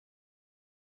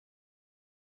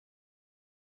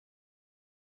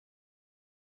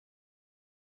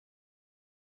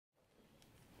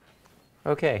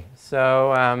Okay,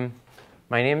 so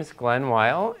my name is Glen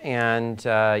Weyl, and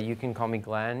you can call me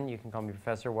Glen, you can call me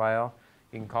Professor Weyl,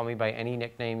 you can call me by any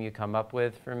nickname you come up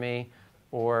with for me,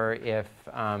 or if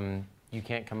you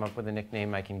can't come up with a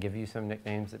nickname, I can give you some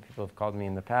nicknames that people have called me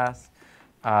in the past.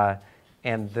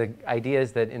 And the idea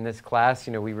is that in this class,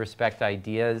 we respect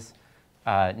ideas,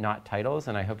 not titles,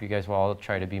 and I hope you guys will all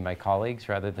try to be my colleagues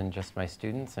rather than just my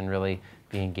students and really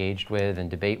be engaged with and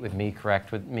debate with me,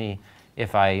 correct with me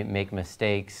if I make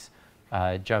mistakes,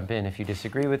 jump in if you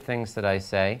disagree with things that I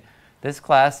say. This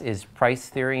class is Price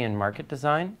Theory and Market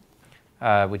Design,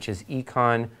 which is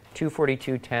Econ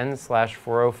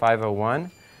 24210/40501.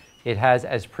 It has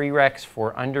as prereqs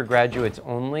for undergraduates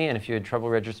only, and if you had trouble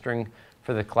registering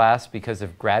for the class because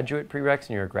of graduate prereqs and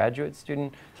you're a graduate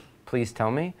student, please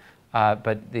tell me.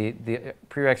 But the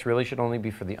prereqs really should only be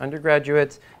for the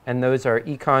undergraduates, and those are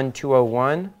Econ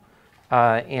 201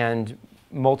 and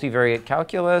multivariate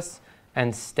calculus,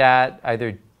 and stat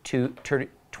either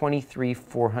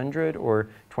 23-400 or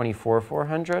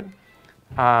 24-400.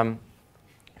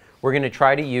 We're going to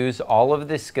try to use all of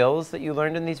the skills that you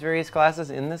learned in these various classes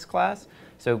in this class,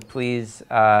 so please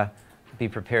be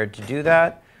prepared to do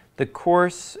that. The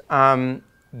course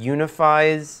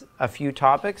unifies a few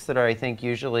topics that are, I think,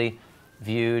 usually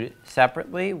viewed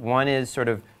separately. One is sort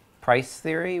of price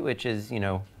theory, which is,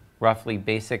 roughly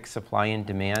basic supply and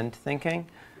demand thinking,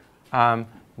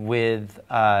 with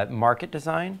market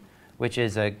design, which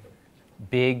is a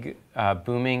big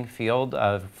booming field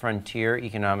of frontier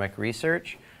economic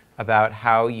research about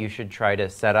how you should try to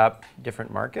set up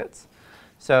different markets.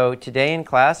 So today in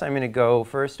class, I'm going to go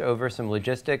first over some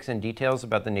logistics and details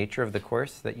about the nature of the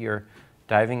course that you're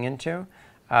diving into.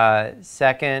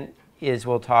 Second is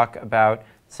we'll talk about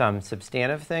some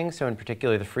substantive things, so in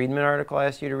particular the Friedman article I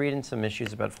asked you to read and some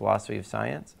issues about philosophy of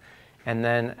science. And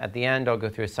then at the end, I'll go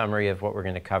through a summary of what we're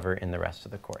going to cover in the rest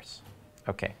of the course.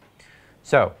 Okay,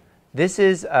 so this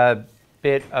is a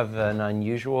bit of an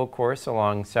unusual course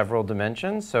along several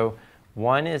dimensions. So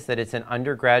one is that it's an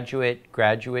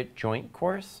undergraduate-graduate joint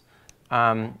course.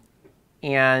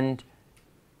 And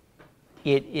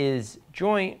it is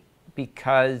joint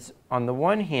because, on the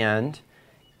one hand,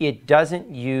 it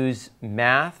doesn't use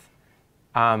math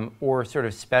or sort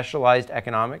of specialized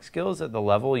economic skills at the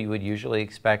level you would usually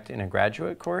expect in a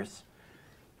graduate course.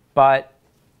 But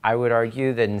I would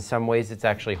argue that in some ways it's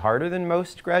actually harder than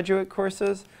most graduate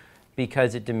courses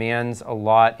because it demands a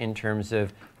lot in terms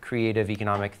of creative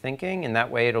economic thinking. And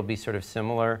that way it'll be sort of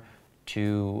similar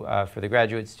to, for the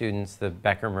graduate students, the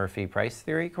Becker-Murphy price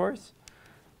theory course.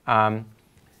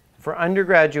 For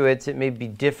undergraduates, it may be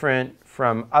different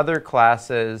from other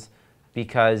classes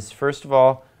because, first of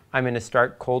all, I'm going to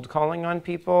start cold calling on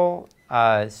people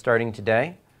starting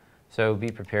today, so be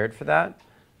prepared for that.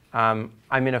 I'm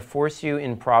going to force you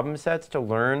in problem sets to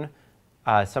learn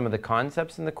some of the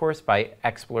concepts in the course by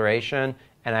exploration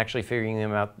and actually figuring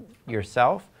them out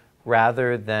yourself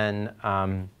rather than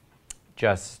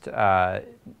just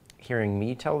hearing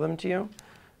me tell them to you.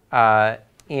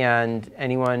 And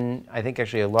anyone, I think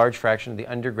actually a large fraction of the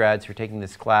undergrads who are taking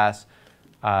this class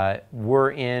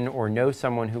were in or know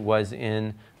someone who was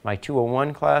in my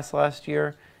 201 class last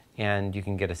year, and you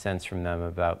can get a sense from them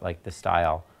about like the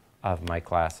style of my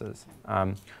classes.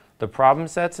 The problem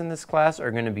sets in this class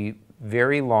are going to be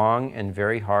very long and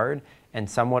very hard and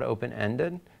somewhat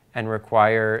open-ended and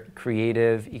require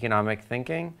creative economic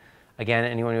thinking. Again,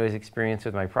 anyone who has experience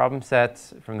with my problem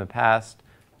sets from the past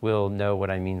will know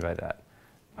what I mean by that.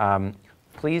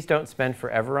 Please don't spend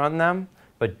forever on them,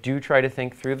 but do try to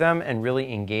think through them and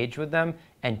really engage with them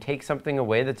and take something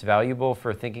away that's valuable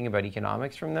for thinking about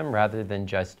economics from them rather than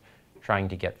just trying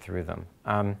to get through them.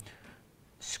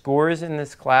 Scores in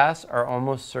this class are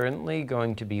almost certainly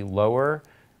going to be lower,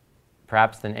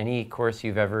 perhaps than any course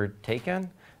you've ever taken.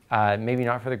 Maybe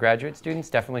not for the graduate students,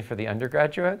 definitely for the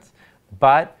undergraduates,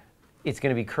 but it's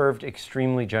going to be curved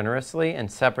extremely generously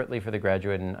and separately for the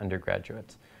graduate and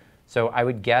undergraduates. So I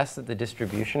would guess that the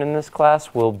distribution in this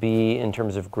class will be, in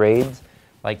terms of grades,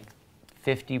 like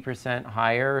 50%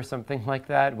 higher or something like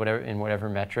that, in whatever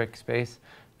metric space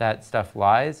that stuff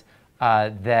lies,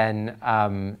 than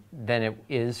it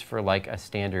is for like a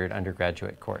standard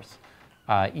undergraduate course.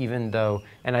 Even though,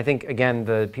 and I think, again,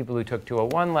 the people who took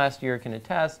 201 last year can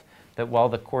attest that while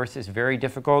the course is very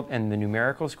difficult and the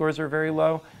numerical scores are very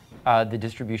low, the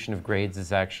distribution of grades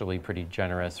is actually pretty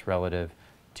generous relative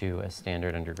to a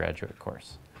standard undergraduate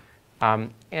course.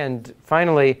 And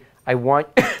finally, I want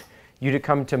you to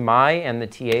come to my and the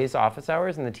TA's office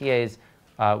hours, and the TA's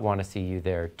want to see you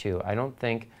there too. I don't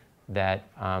think that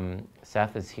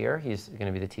Seth is here. He's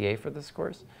going to be the TA for this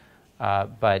course.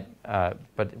 but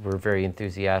we're very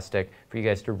enthusiastic for you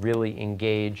guys to really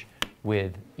engage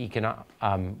with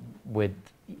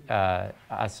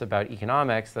us about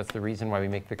economics. That's the reason why we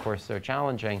make the course so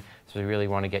challenging. So we really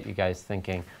want to get you guys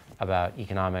thinking about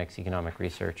economics, economic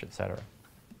research, et cetera.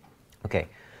 Okay,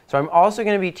 so I'm also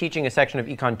going to be teaching a section of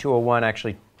Econ 201,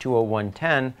 actually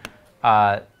 20110,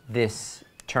 this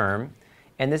term.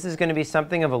 And this is going to be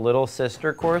something of a little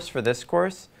sister course for this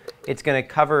course. It's going to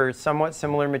cover somewhat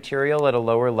similar material at a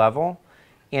lower level.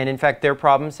 And in fact, their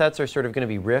problem sets are sort of going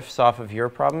to be riffs off of your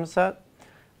problem set.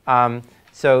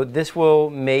 So this will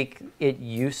make it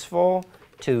useful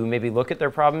to maybe look at their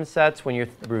problem sets when you're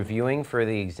reviewing for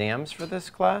the exams for this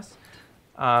class.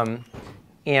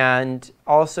 And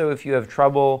also, if you have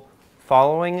trouble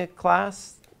following a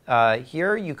class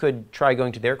here, you could try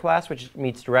going to their class, which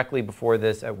meets directly before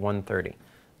this at 1:30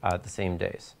 the same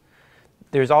days.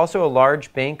 There's also a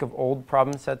large bank of old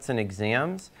problem sets and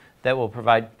exams that will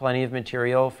provide plenty of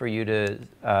material for you to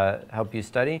help you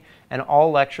study. And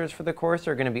all lectures for the course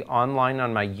are going to be online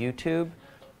on my YouTube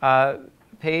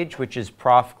page, which is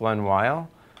Prof. Glen Weyl.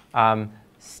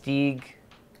 Stieg,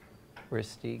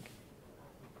 where's Stieg?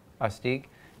 Stieg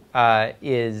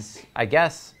is, I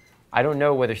guess, I don't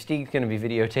know whether Stieg's going to be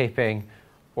videotaping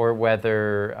or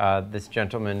whether this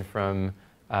gentleman from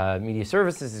Media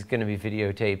Services is going to be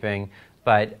videotaping.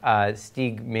 But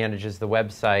Stieg manages the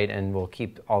website and will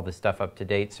keep all the stuff up to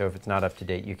date. So if it's not up to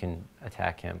date, you can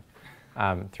attack him,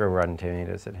 throw Rotten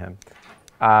Tomatoes at him.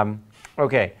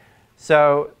 OK,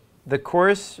 so the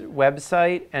course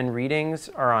website and readings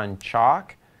are on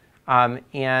Chalk.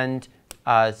 And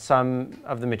some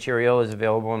of the material is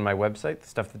available on my website, the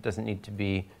stuff that doesn't need to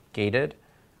be gated.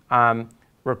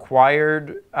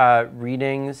 Required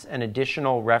readings and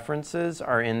additional references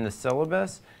are in the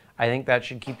syllabus. I think that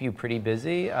should keep you pretty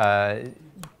busy.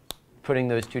 Putting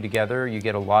those two together, you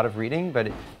get a lot of reading, but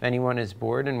if anyone is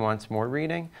bored and wants more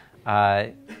reading,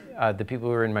 the people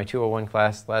who were in my 201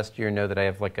 class last year know that I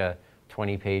have like a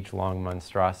 20-page long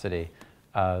monstrosity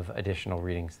of additional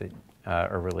readings that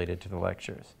are related to the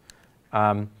lectures.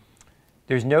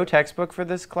 There's no textbook for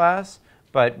this class,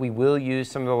 but we will use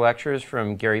some of the lectures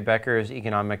from Gary Becker's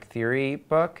Economic Theory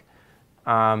book.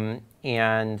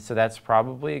 And so that's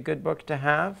probably a good book to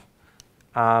have.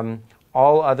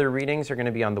 All other readings are going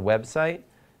to be on the website.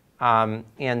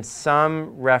 And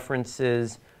some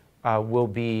references will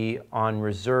be on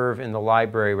reserve in the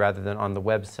library rather than on the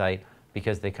website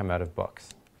because they come out of books.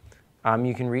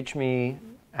 You can reach me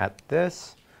at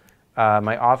this.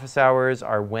 My office hours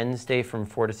are Wednesday from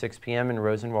 4 to 6 p.m. in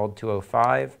Rosenwald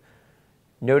 205.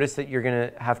 Notice that you're going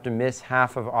to have to miss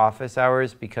half of office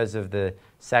hours because of the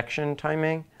section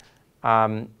timing.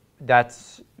 That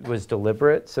was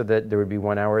deliberate so that there would be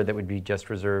 1 hour that would be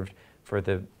just reserved for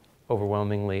the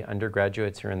overwhelmingly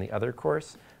undergraduates here in the other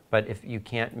course. But if you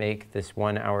can't make this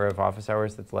 1 hour of office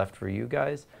hours that's left for you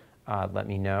guys, let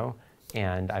me know.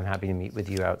 And I'm happy to meet with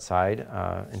you outside.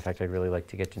 In fact, I'd really like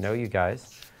to get to know you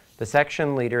guys. The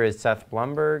section leader is Seth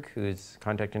Blumberg, whose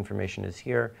contact information is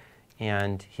here.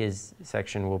 And his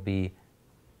section will be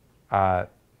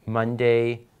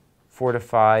Monday, 4 to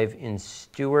 5 in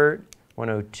Stewart,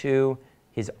 102.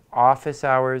 His office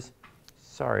hours,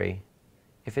 sorry,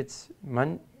 if it's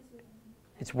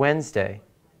it's Wednesday.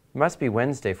 It must be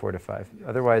Wednesday, 4 to 5.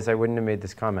 Otherwise, I wouldn't have made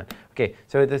this comment. OK,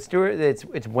 so the Stewart,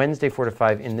 it's Wednesday, 4 to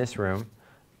 5 in this room.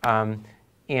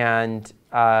 And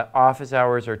office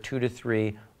hours are 2 to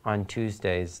 3 on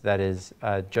Tuesdays. That is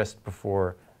just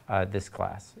before this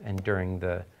class and during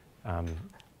the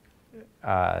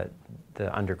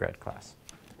undergrad class.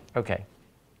 OK.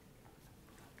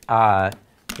 The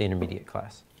intermediate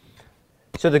class.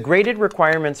 So the graded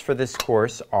requirements for this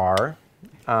course are,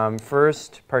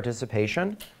 first,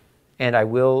 participation. And I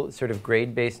will sort of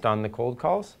grade based on the cold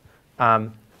calls.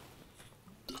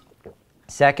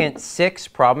 Second, 6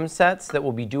 problem sets that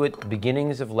will be due at the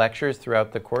beginnings of lectures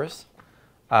throughout the course.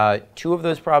 2 of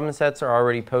those problem sets are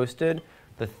already posted.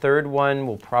 The third one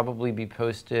will probably be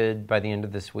posted by the end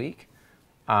of this week.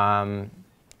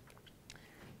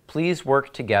 Please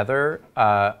work together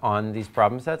on these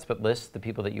problem sets, but list the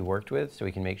people that you worked with so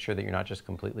we can make sure that you're not just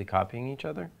completely copying each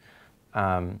other.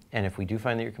 And if we do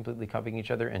find that you're completely copying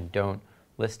each other and don't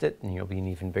list it, then you'll be in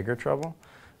even bigger trouble.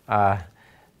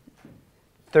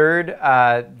 Third,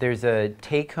 there's a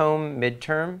take-home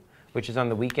midterm, which is on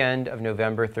the weekend of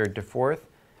November 3rd to 4th.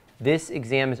 This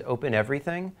exam is open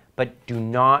everything, but do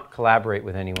not collaborate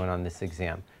with anyone on this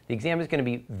exam. The exam is going to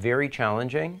be very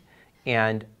challenging,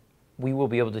 and we will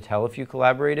be able to tell if you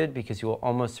collaborated because you will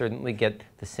almost certainly get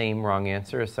the same wrong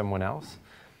answer as someone else.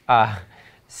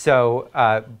 So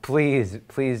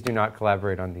please do not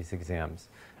collaborate on these exams.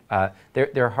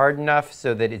 They're hard enough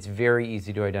so that it's very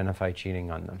easy to identify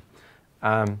cheating on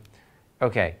them.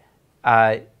 Okay,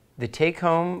 the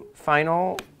take-home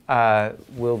final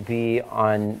will be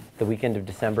on the weekend of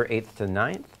December 8th to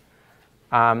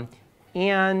 9th.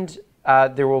 And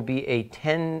there will be a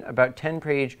about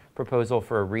 10-page proposal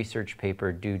for a research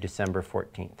paper due December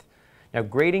 14th. Now,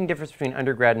 grading differs between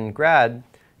undergrad and grad.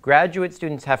 Graduate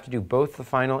students have to do both the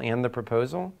final and the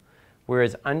proposal,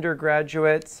 whereas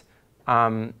undergraduates,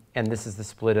 and this is the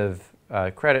split of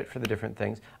credit for the different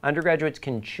things, undergraduates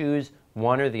can choose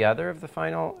one or the other of the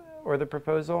final or the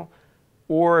proposal,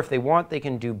 or if they want, they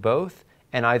can do both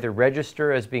and either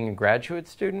register as being a graduate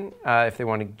student if they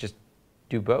want to just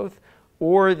do both,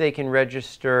 or they can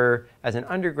register as an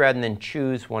undergrad and then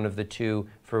choose one of the two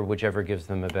for whichever gives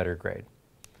them a better grade.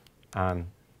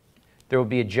 There will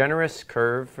be a generous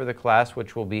curve for the class,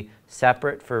 which will be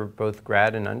separate for both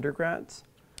grad and undergrads.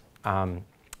 That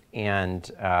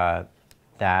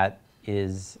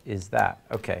is that.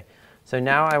 Okay, so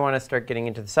now I want to start getting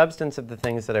into the substance of the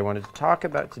things that I wanted to talk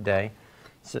about today.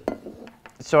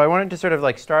 So I wanted to sort of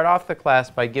like start off the class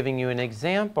by giving you an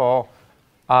example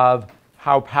of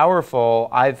how powerful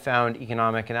I've found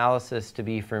economic analysis to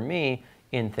be for me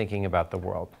in thinking about the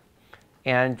world.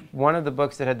 And one of the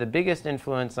books that had the biggest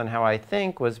influence on how I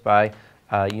think was by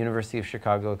University of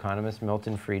Chicago economist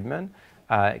Milton Friedman,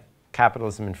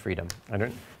 Capitalism and Freedom.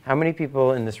 How many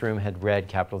people in this room had read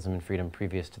Capitalism and Freedom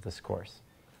previous to this course?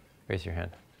 Raise your hand.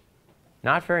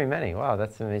 Not very many. Wow,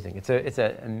 that's amazing. It's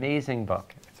an amazing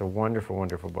book. It's a wonderful,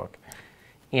 wonderful book.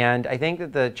 And I think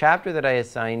that the chapter that I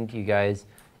assigned you guys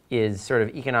is sort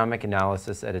of economic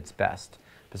analysis at its best.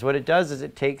 Because what it does is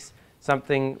it takes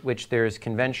something which there's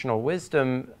conventional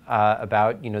wisdom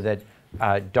about, that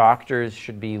doctors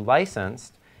should be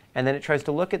licensed, and then it tries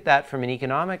to look at that from an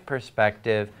economic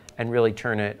perspective and really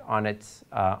turn it on its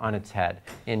head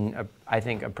in, I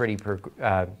think, a pretty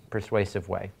persuasive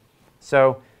way.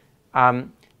 So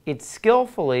it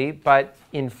skillfully, but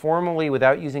informally,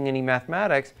 without using any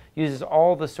mathematics, uses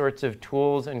all the sorts of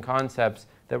tools and concepts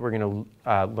that we're going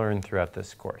to learn throughout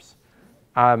this course.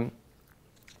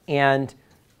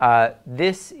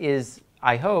 This is,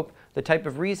 I hope, the type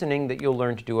of reasoning that you'll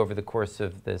learn to do over the course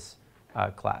of this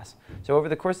class. So over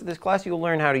the course of this class, you'll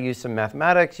learn how to use some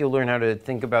mathematics, you'll learn how to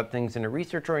think about things in a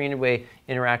research-oriented way,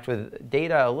 interact with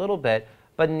data a little bit,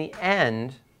 but in the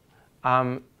end,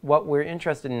 what we're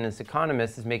interested in as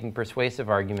economists is making persuasive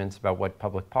arguments about what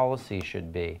public policy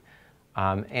should be.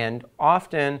 And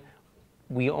often,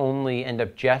 we only end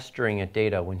up gesturing at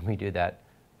data when we do that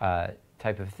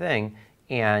type of thing,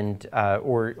 and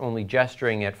or only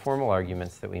gesturing at formal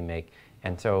arguments that we make.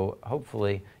 And so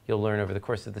hopefully you'll learn over the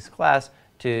course of this class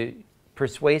to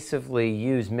persuasively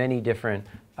use many different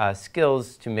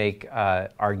skills to make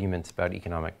arguments about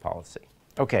economic policy.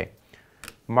 Okay,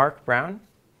 Mark Brown.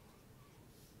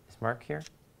 Is Mark here?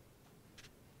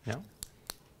 No?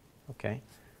 Okay.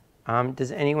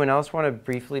 Does anyone else want to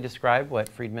briefly describe what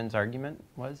Friedman's argument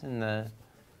was in the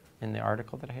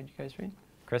article that I had you guys read?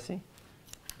 Chrissy?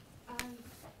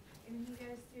 He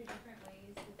goes through different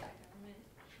ways that the government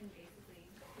can basically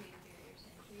create barriers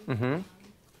to entry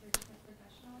for different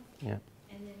professionals. Yeah.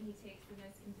 And then he takes the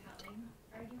most compelling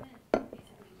argument,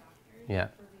 basically doctors, Yeah.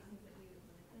 for reasons that we would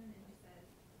limit them, and he says,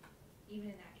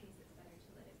 even in that case, it's better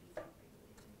to let it be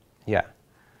self-regulated. Yeah.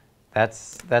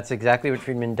 That's exactly what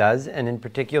Friedman does, and in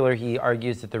particular, he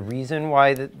argues that the reason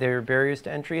why there are barriers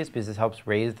to entry is because it helps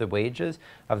raise the wages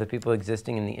of the people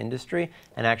existing in the industry,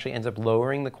 and actually ends up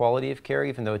lowering the quality of care,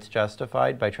 even though it's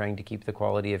justified by trying to keep the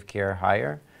quality of care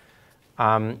higher.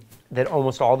 That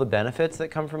almost all the benefits that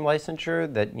come from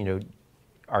licensure that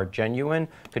are genuine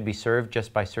could be served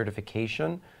just by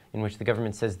certification, in which the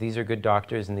government says these are good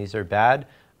doctors and these are bad,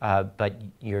 but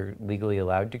you're legally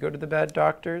allowed to go to the bad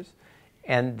doctors.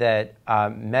 And that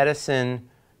medicine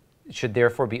should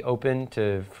therefore be open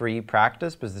to free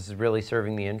practice, because this is really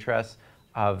serving the interests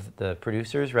of the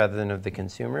producers rather than of the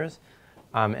consumers,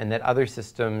 and that other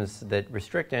systems that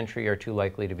restrict entry are too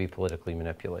likely to be politically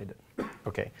manipulated.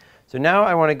 Okay, so now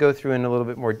I want to go through in a little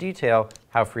bit more detail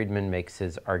how Friedman makes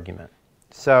his argument.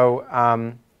 So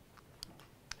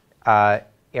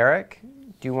Eric,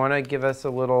 do you want to give us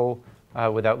a little,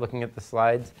 without looking at the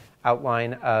slides,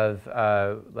 outline of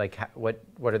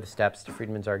what are the steps to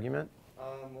Friedman's argument?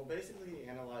 Well, basically he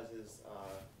analyzes,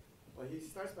 well, he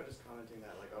starts by just commenting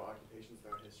that occupations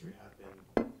throughout history have been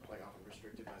often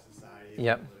restricted by society,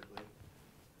 Yep. politically.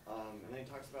 And then he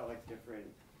talks about different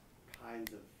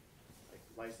kinds of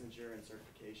licensure and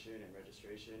certification and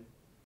registration.